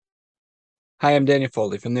Hi, I'm Daniel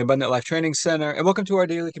Foley from the Abundant Life Training Center, and welcome to our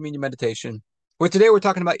daily communion meditation, where today we're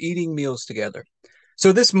talking about eating meals together.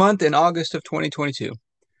 So this month in August of 2022,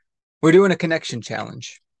 we're doing a connection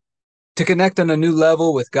challenge to connect on a new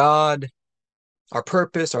level with God, our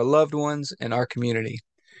purpose, our loved ones, and our community.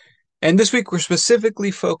 And this week we're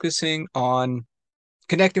specifically focusing on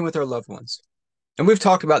connecting with our loved ones. And we've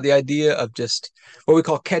talked about the idea of just what we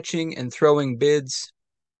call catching and throwing bids.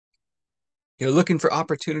 Looking for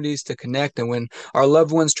opportunities to connect, and when our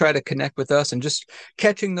loved ones try to connect with us, and just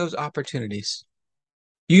catching those opportunities,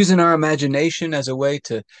 using our imagination as a way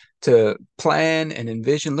to plan and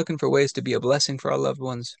envision, looking for ways to be a blessing for our loved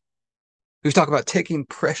ones. We've talked about taking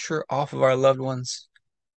pressure off of our loved ones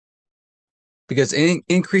because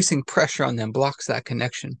increasing pressure on them blocks that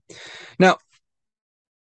connection. Now,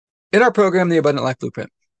 in our program, the Abundant Life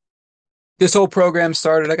Blueprint, this whole program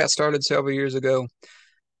I got started several years ago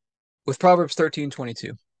with Proverbs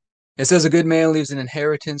 13:22. It says, "A good man leaves an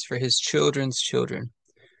inheritance for his children's children."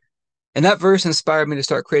 And that verse inspired me to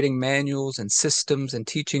start creating manuals and systems and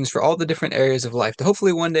teachings for all the different areas of life to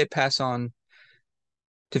hopefully one day pass on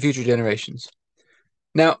to future generations.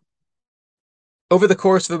 Now, over the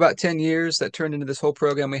course of about 10 years, that turned into this whole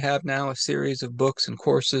program we have now, a series of books and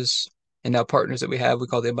courses, and now partners that we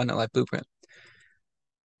call the Abundant Life Blueprint.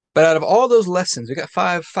 But out of all those lessons, we got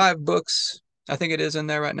five books, I think it is, in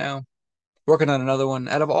there right now. Working on another one.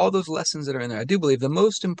 Out of all those lessons that are in there, I do believe the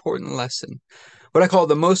most important lesson, what I call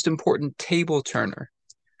the most important table turner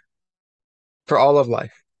for all of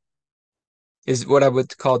life, is what I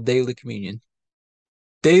would call daily communion.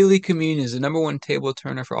 Daily communion is the number one table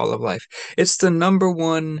turner for all of life. It's the number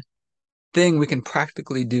one thing we can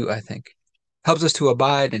practically do, I think. Helps us to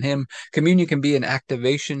abide in Him. Communion can be an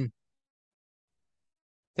activation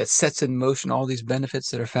that sets in motion all these benefits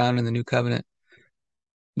that are found in the new covenant.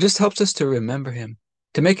 It just helps us to remember Him,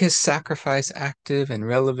 to make His sacrifice active and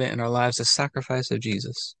relevant in our lives, the sacrifice of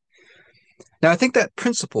Jesus. Now, I think that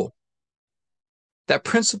principle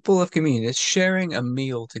of communion is sharing a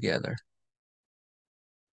meal together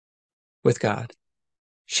with God.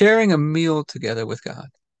 Sharing a meal together with God.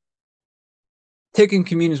 Taking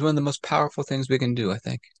communion is one of the most powerful things we can do, I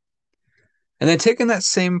think. And then taking that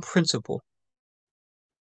same principle,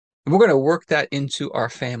 and we're going to work that into our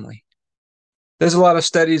family. There's a lot of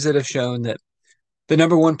studies that have shown that the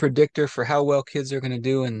number one predictor for how well kids are going to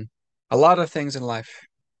do in a lot of things in life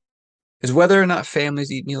is whether or not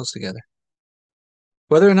families eat meals together.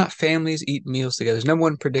 Whether or not families eat meals together is number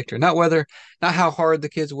one predictor. Not how hard the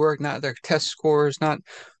kids work, not their test scores, not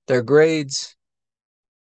their grades,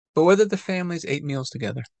 but whether the families ate meals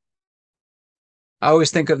together. I always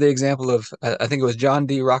think of the example of, I think it was John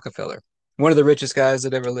D. Rockefeller, one of the richest guys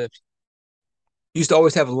that ever lived. He used to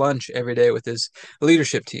always have lunch every day with his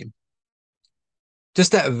leadership team.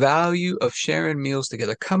 Just that value of sharing meals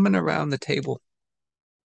together, coming around the table,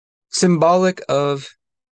 symbolic of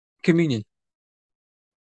communion.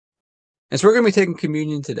 And so we're going to be taking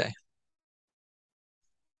communion today,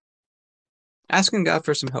 asking God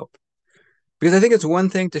for some help. Because I think it's one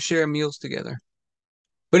thing to share meals together,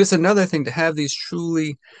 but it's another thing to have these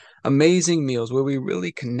truly amazing meals where we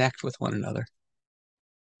really connect with one another.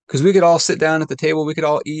 Because we could all sit down at the table, we could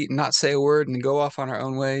all eat and not say a word and go off on our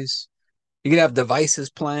own ways. You could have devices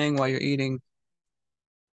playing while you're eating.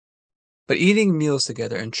 But eating meals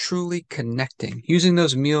together and truly connecting, using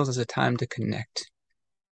those meals as a time to connect.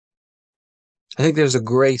 I think there's a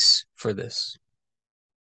grace for this.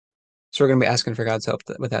 So we're going to be asking for God's help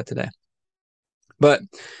with that today. But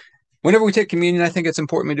whenever we take communion, I think it's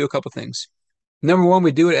important we do a couple things. Number one,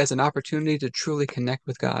 we do it as an opportunity to truly connect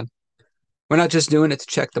with God. We're not just doing it to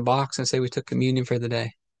check the box and say we took communion for the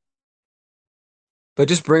day, but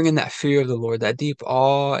just bringing that fear of the Lord, that deep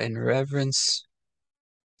awe and reverence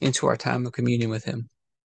into our time of communion with Him.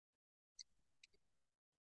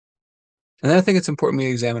 And then I think it's important we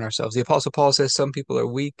examine ourselves. The Apostle Paul says some people are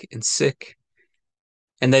weak and sick,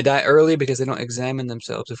 and they die early because they don't examine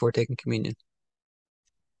themselves before taking communion.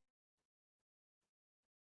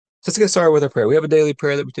 So let's get started with our prayer. We have a daily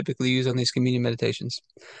prayer that we typically use on these communion meditations.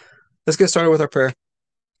 Let's get started with our prayer.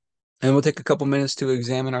 And we'll take a couple minutes to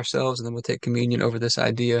examine ourselves, and then we'll take communion over this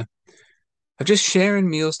idea of just sharing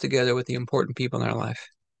meals together with the important people in our life.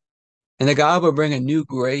 And that God will bring a new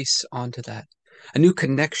grace onto that, a new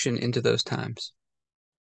connection into those times.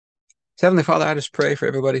 So Heavenly Father, I just pray for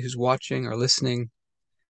everybody who's watching or listening,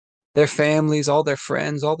 their families, all their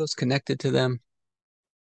friends, all those connected to them,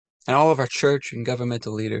 and all of our church and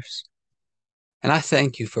governmental leaders. And I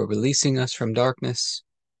thank you for releasing us from darkness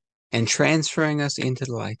and transferring us into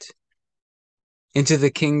the light, into the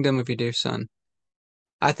kingdom of your dear Son.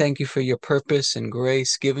 I thank you for your purpose and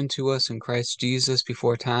grace given to us in Christ Jesus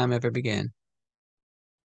before time ever began.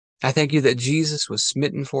 I thank you that Jesus was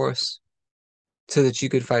smitten for us so that you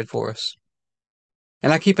could fight for us.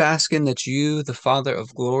 And I keep asking that you, the Father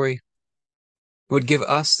of glory, would give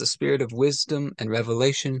us the spirit of wisdom and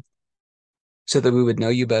revelation so that we would know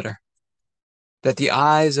you better, that the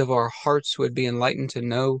eyes of our hearts would be enlightened to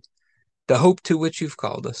know the hope to which you've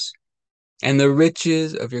called us, and the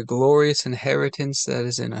riches of your glorious inheritance that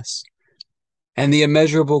is in us, and the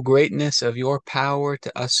immeasurable greatness of your power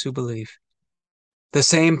to us who believe. The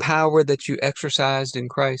same power that you exercised in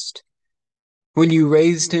Christ when you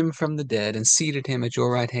raised him from the dead and seated him at your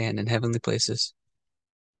right hand in heavenly places,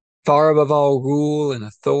 far above all rule and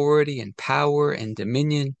authority and power and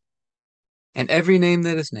dominion, and every name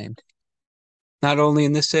that is named, not only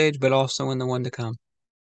in this age, but also in the one to come.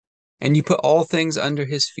 And you put all things under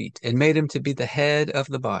his feet and made him to be the head of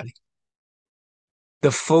the body,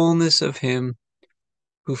 the fullness of him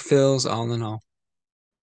who fills all in all.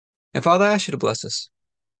 And Father, I ask you to bless us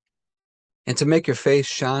and to make your face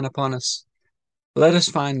shine upon us. Let us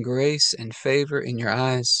find grace and favor in your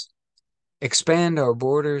eyes. Expand our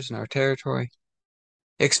borders and our territory.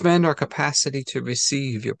 Expand our capacity to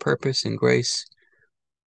receive your purpose and grace,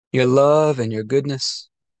 your love and your goodness,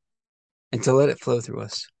 and to let it flow through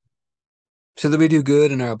us so that we do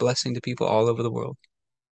good and are a blessing to people all over the world.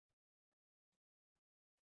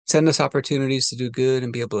 Send us opportunities to do good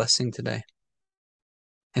and be a blessing today.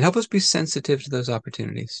 And help us be sensitive to those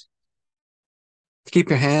opportunities. To keep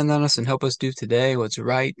your hand on us and help us do today what's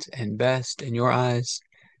right and best in your eyes.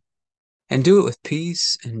 And do it with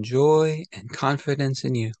peace and joy and confidence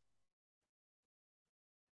in you.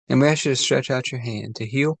 And we ask you to stretch out your hand to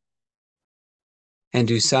heal and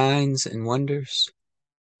do signs and wonders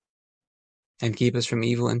and keep us from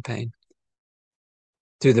evil and pain.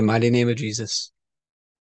 Through the mighty name of Jesus.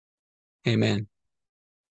 Amen.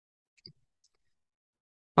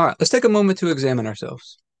 All right, let's take a moment to examine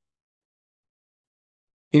ourselves.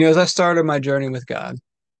 As I started my journey with God,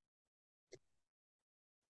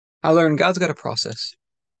 I learned God's got a process.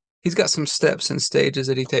 He's got some steps and stages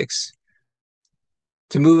that he takes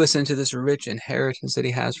to move us into this rich inheritance that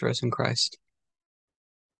he has for us in Christ.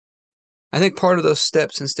 I think part of those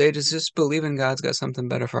steps and stages is just believing God's got something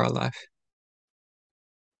better for our life.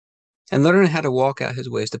 And learning how to walk out his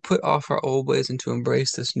ways, to put off our old ways and to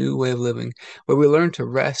embrace this new way of living, where we learn to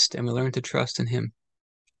rest and we learn to trust in him.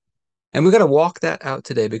 And we got to walk that out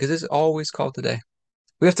today because it's always called today.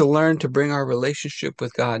 We have to learn to bring our relationship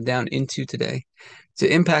with God down into today,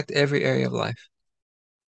 to impact every area of life,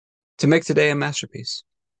 to make today a masterpiece.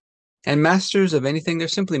 And masters of anything, they're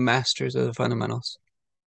simply masters of the fundamentals.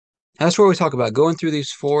 And that's where we talk about going through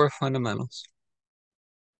these 4 fundamentals.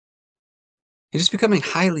 And just becoming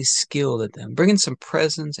highly skilled at them, bringing some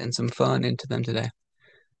presence and some fun into them today.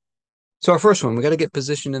 So our first one, we got to get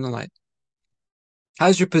positioned in the light.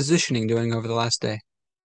 How's your positioning doing over the last day?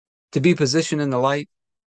 To be positioned in the light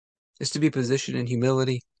is to be positioned in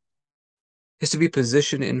humility, is to be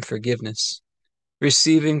positioned in forgiveness,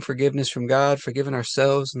 receiving forgiveness from God, forgiving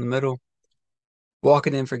ourselves in the middle,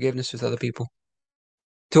 walking in forgiveness with other people.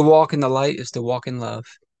 To walk in the light is to walk in love,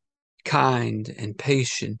 kind and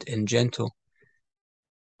patient and gentle,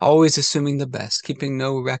 always assuming the best, keeping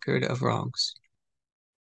no record of wrongs.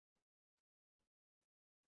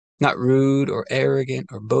 Not rude or arrogant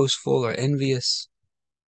or boastful or envious,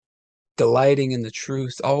 delighting in the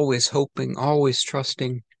truth, always hoping, always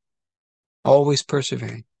trusting, always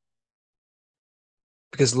persevering.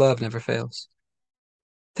 Because love never fails.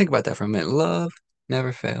 Think about that for a minute. Love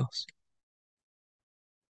never fails.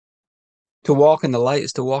 To walk in the light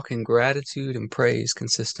is to walk in gratitude and praise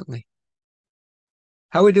consistently.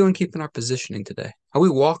 How are we doing keeping our positioning today? Are we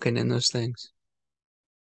walking in those things?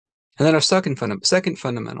 And then our second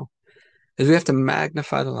fundamental is we have to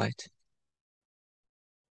magnify the light.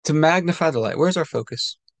 To magnify the light, where's our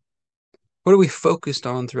focus? What are we focused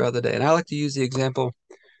on throughout the day? And I like to use the example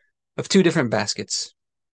of 2 different baskets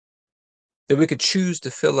that we could choose to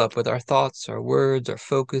fill up with our thoughts, our words, our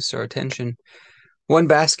focus, our attention. One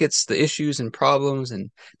basket's the issues and problems and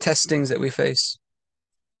testings that we face.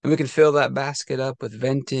 And we can fill that basket up with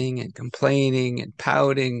venting and complaining and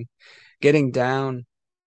pouting, getting down.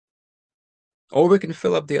 Or we can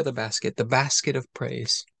fill up the other basket, the basket of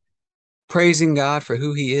praise. Praising God for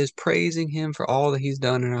who he is, praising him for all that he's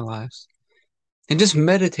done in our lives. And just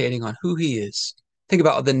meditating on who he is. Think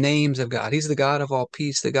about the names of God. He's the God of all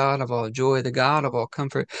peace, the God of all joy, the God of all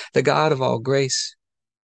comfort, the God of all grace.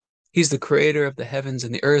 He's the creator of the heavens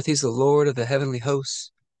and the earth. He's the Lord of the heavenly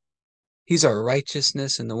hosts. He's our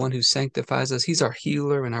righteousness and the one who sanctifies us. He's our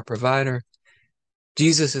healer and our provider.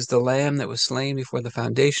 Jesus is the Lamb that was slain before the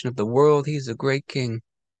foundation of the world. He's a great King.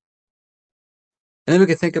 And then we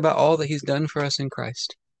can think about all that he's done for us in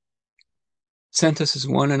Christ. Sent us his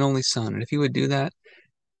one and only Son. And if he would do that,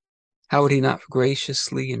 how would he not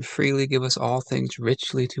graciously and freely give us all things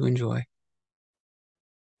richly to enjoy?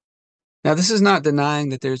 Now, this is not denying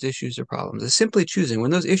that there's issues or problems. It's simply choosing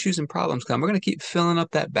when those issues and problems come, we're going to keep filling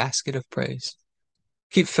up that basket of praise.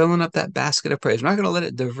 Keep filling up that basket of praise. We're not going to let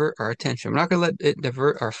it divert our attention. We're not going to let it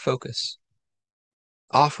divert our focus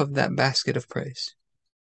off of that basket of praise.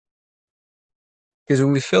 Because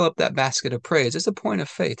when we fill up that basket of praise, it's a point of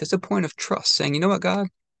faith. It's a point of trust, saying, you know what, God?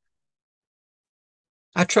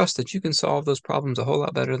 I trust that you can solve those problems a whole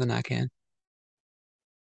lot better than I can.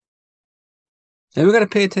 And we got to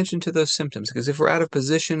pay attention to those symptoms, because if we're out of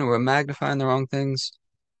position or we're magnifying the wrong things,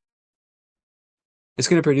 it's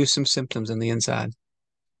going to produce some symptoms on the inside.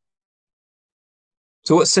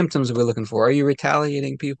 So what symptoms are we looking for? Are you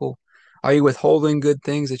retaliating people? Are you withholding good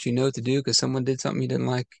things that you know to do because someone did something you didn't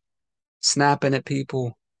like? Snapping at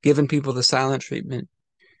people, giving people the silent treatment.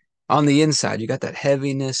 On the inside, you got that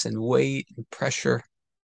heaviness and weight and pressure,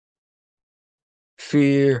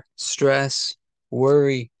 fear, stress,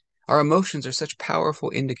 worry. Our emotions are such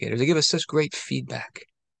powerful indicators. They give us such great feedback,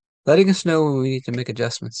 letting us know when we need to make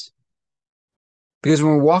adjustments. Because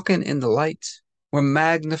when we're walking in the light, we're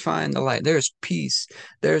magnifying the light. There's peace,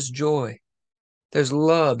 there's joy, there's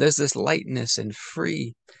love, there's this lightness and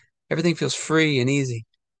free. Everything feels free and easy.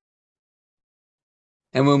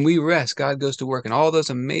 And when we rest, God goes to work in all those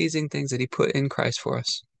amazing things that he put in Christ for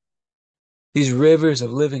us. These rivers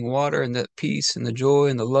of living water and the peace and the joy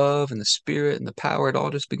and the love and the spirit and the power, it all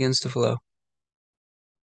just begins to flow.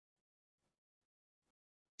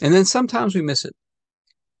 And then sometimes we miss it.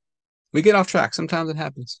 We get off track. Sometimes it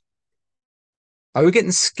happens. Are we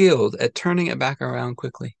getting skilled at turning it back around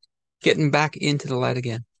quickly? Getting back into the light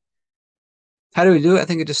again? How do we do it? I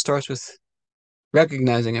think it just starts with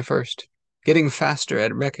recognizing it first, getting faster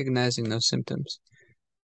at recognizing those symptoms.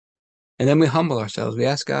 And then we humble ourselves. We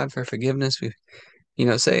ask God for forgiveness. We,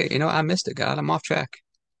 say, I missed it, God. I'm off track.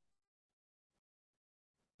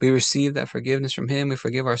 We receive that forgiveness from him. We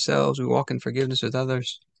forgive ourselves. We walk in forgiveness with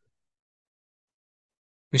others.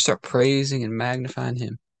 We start praising and magnifying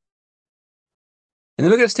him. And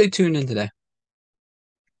then we got to stay tuned in today.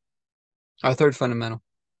 Our third fundamental.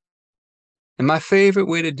 And my favorite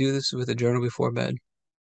way to do this is with a journal before bed.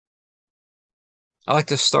 I like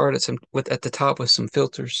to start at the top with some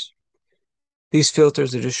filters. These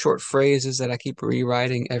filters are just short phrases that I keep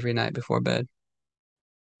rewriting every night before bed.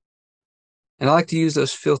 And I like to use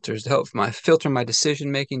those filters to help filter my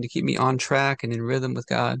decision making, to keep me on track and in rhythm with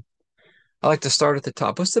God. I like to start at the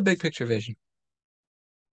top. What's the big picture vision?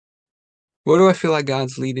 Where do I feel like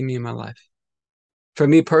God's leading me in my life? For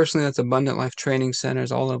me personally, that's Abundant Life training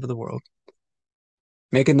centers all over the world,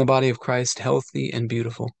 making the body of Christ healthy and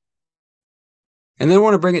beautiful. And then I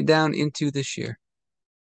want to bring it down into this year.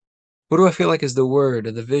 What do I feel like is the word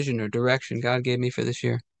or the vision or direction God gave me for this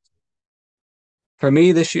year? For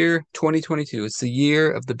me, this year, 2022, it's the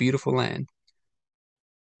year of the beautiful land.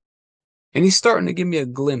 And he's starting to give me a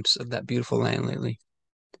glimpse of that beautiful land lately.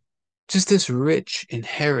 Just this rich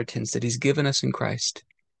inheritance that he's given us in Christ.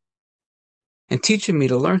 And teaching me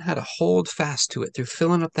to learn how to hold fast to it through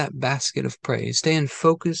filling up that basket of praise, staying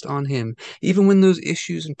focused on him, even when those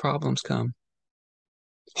issues and problems come.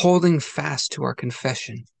 Holding fast to our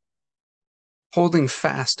confession. Holding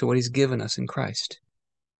fast to what he's given us in Christ.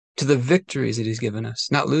 To the victories that he's given us,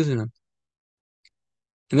 not losing them.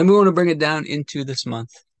 And then we want to bring it down into this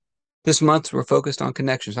month. This month, we're focused on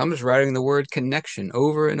connections. I'm just writing the word connection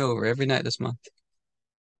over and over every night this month.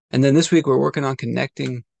 And then this week, we're working on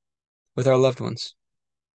connecting with our loved ones.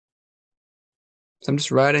 So I'm just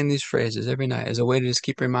writing these phrases every night as a way to just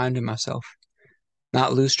keep reminding myself,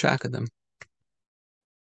 not lose track of them.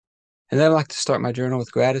 And then I like to start my journal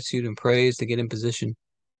with gratitude and praise to get in position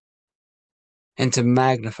and to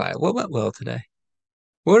magnify it. What went well today?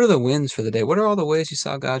 What are the wins for the day? What are all the ways you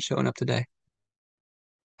saw God showing up today?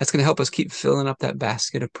 That's going to help us keep filling up that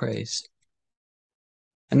basket of praise.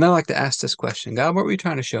 And then I like to ask this question, God, what were you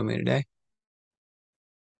trying to show me today?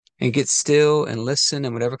 And get still and listen,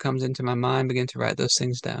 and whatever comes into my mind, begin to write those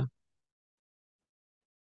things down.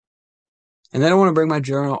 And then I want to bring my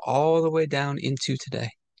journal all the way down into today.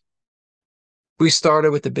 We started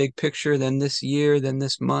with the big picture, then this year, then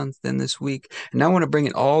this month, then this week. And now I want to bring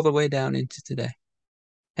it all the way down into today.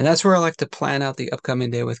 And that's where I like to plan out the upcoming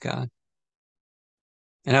day with God.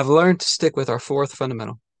 And I've learned to stick with our fourth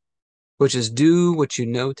fundamental, which is do what you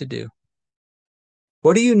know to do.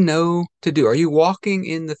 What do you know to do? Are you walking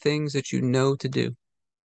in the things that you know to do?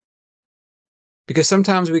 Because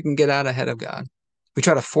sometimes we can get out ahead of God. We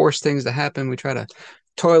try to force things to happen. We try to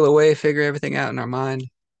toil away, figure everything out in our mind.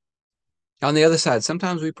 On the other side,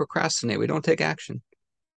 sometimes we procrastinate. We don't take action.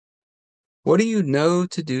 What do you know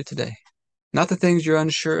to do today? Not the things you're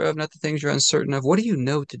unsure of, not the things you're uncertain of. What do you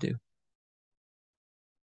know to do?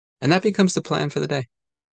 And that becomes the plan for the day.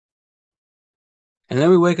 And then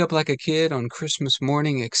we wake up like a kid on Christmas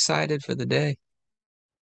morning, excited for the day,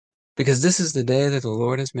 because this is the day that the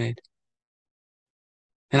Lord has made.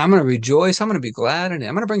 And I'm going to rejoice. I'm going to be glad in it.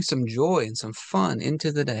 I'm going to bring some joy and some fun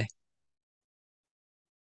into the day.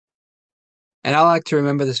 And I like to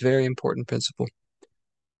remember this very important principle,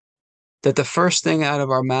 that the first thing out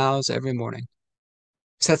of our mouths every morning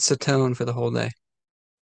sets the tone for the whole day.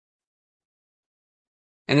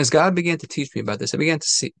 And as God began to teach me about this, I began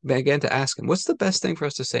to ask him, what's the best thing for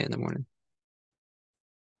us to say in the morning?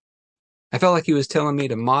 I felt like he was telling me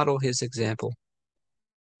to model his example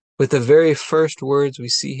with the very first words we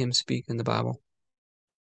see him speak in the Bible.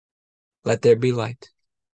 Let there be light.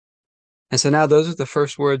 And so now those are the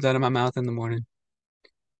first words out of my mouth in the morning.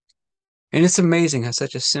 And it's amazing how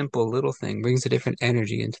such a simple little thing brings a different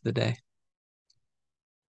energy into the day.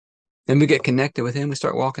 Then we get connected with him. We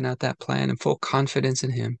start walking out that plan in full confidence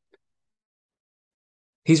in him.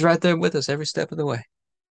 He's right there with us every step of the way.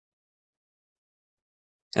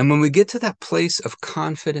 And when we get to that place of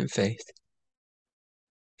confident faith,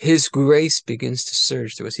 his grace begins to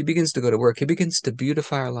surge through us. He begins to go to work. He begins to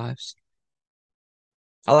beautify our lives.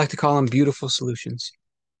 I like to call them beautiful solutions.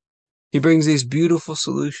 He brings these beautiful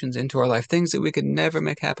solutions into our life, things that we could never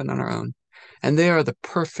make happen on our own. And they are the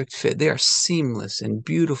perfect fit. They are seamless and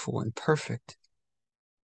beautiful and perfect.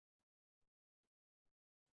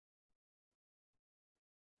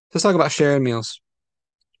 Let's talk about sharing meals.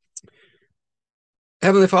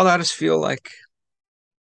 Heavenly Father, I just feel like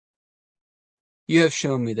you have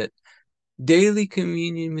shown me that daily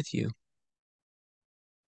communion with you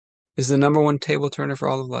is the number one table turner for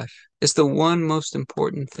all of life. It's the one most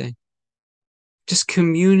important thing. Just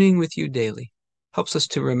communing with you daily helps us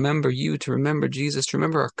to remember you, to remember Jesus, to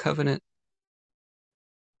remember our covenant,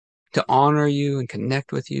 to honor you and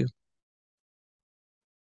connect with you.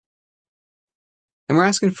 And we're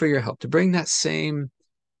asking for your help to bring that same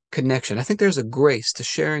connection. I think there's a grace to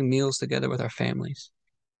sharing meals together with our families.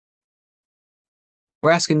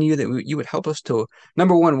 We're asking you that you would help us to,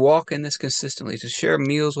 number one, walk in this consistently, to share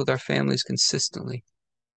meals with our families consistently,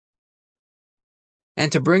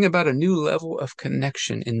 and to bring about a new level of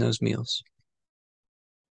connection in those meals.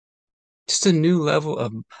 Just a new level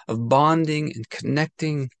of bonding and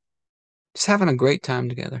connecting, just having a great time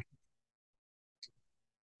together.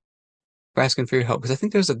 We're asking for your help because I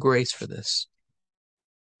think there's a grace for this.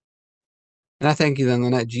 And I thank you that on the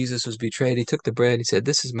night Jesus was betrayed, he took the bread, he said,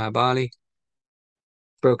 "This is my body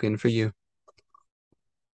broken for you.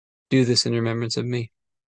 Do this in remembrance of me."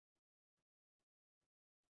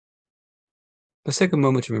 Let's take a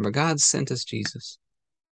moment to remember God sent us Jesus.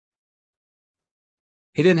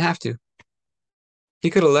 He didn't have to. He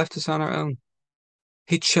could have left us on our own.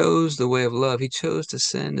 He chose the way of love. He chose to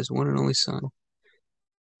send his one and only Son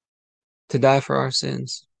to die for our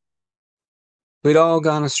sins. We'd all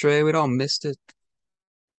gone astray. We'd all missed it.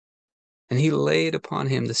 And he laid upon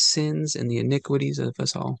him the sins and the iniquities of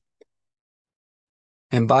us all.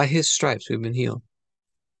 And by his stripes we've been healed.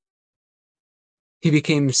 He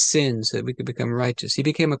became sin so that we could become righteous. He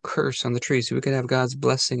became a curse on the tree so we could have God's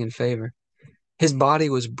blessing and favor. His body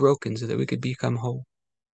was broken so that we could become whole.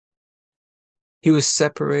 He was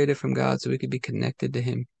separated from God so we could be connected to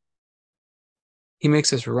him. He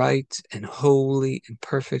makes us right and holy and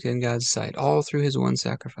perfect in God's sight, all through his one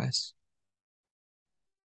sacrifice.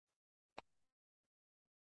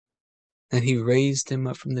 And he raised him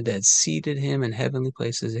up from the dead, seated him in heavenly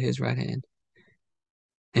places at his right hand.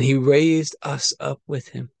 And he raised us up with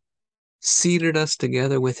him, seated us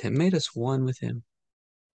together with him, made us one with him.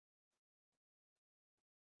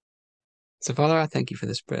 So, Father, I thank you for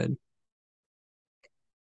this bread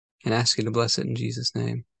and ask you to bless it in Jesus'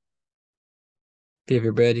 name. If you have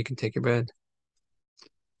your bread, you can take your bread.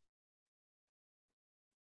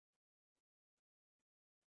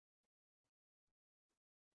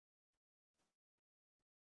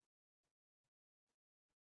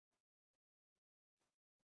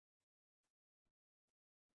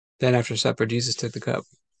 Then after supper, Jesus took the cup.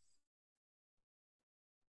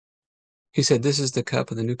 He said, "This is the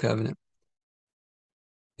cup of the new covenant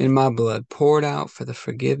in my blood, poured out for the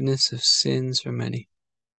forgiveness of sins for many."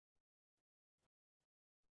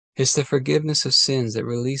 It's the forgiveness of sins that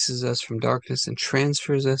releases us from darkness and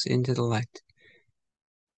transfers us into the light,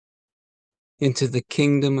 into the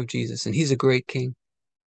kingdom of Jesus. And he's a great king.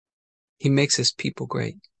 He makes his people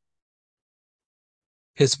great.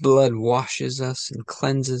 His blood washes us and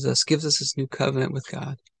cleanses us, gives us this new covenant with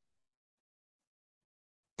God.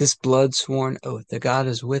 This blood-sworn oath that God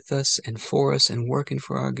is with us and for us and working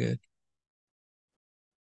for our good.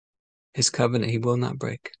 His covenant he will not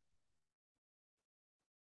break.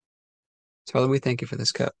 So Father, we thank you for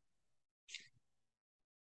this cup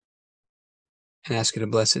and ask you to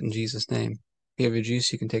bless it in Jesus' name. If you have your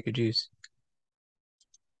juice, you can take your juice.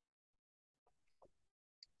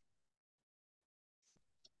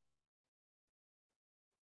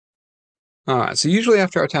 All right, so usually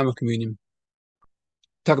after our time of communion,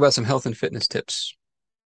 talk about some health and fitness tips.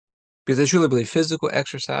 Because I truly believe physical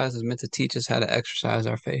exercise is meant to teach us how to exercise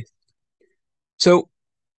our faith. So,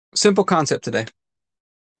 simple concept today.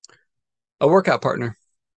 A workout partner.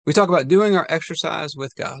 We talk about doing our exercise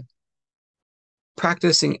with God,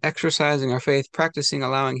 practicing exercising our faith, practicing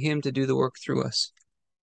allowing Him to do the work through us.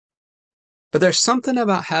 But there's something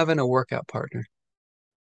about having a workout partner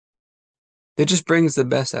that just brings the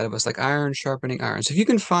best out of us, like iron sharpening iron. So if you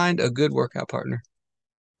can find a good workout partner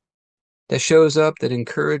that shows up, that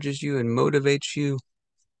encourages you and motivates you,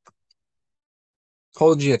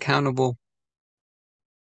 holds you accountable,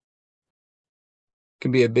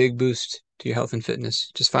 can be a big boost to your health and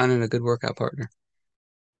fitness, just finding a good workout partner.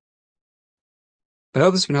 But I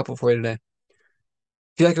hope this has been helpful for you today.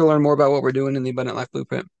 If you'd like to learn more about what we're doing in the Abundant Life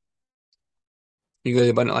Blueprint, you go to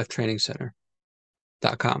the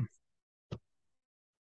AbundantLifeTrainingCenter.com.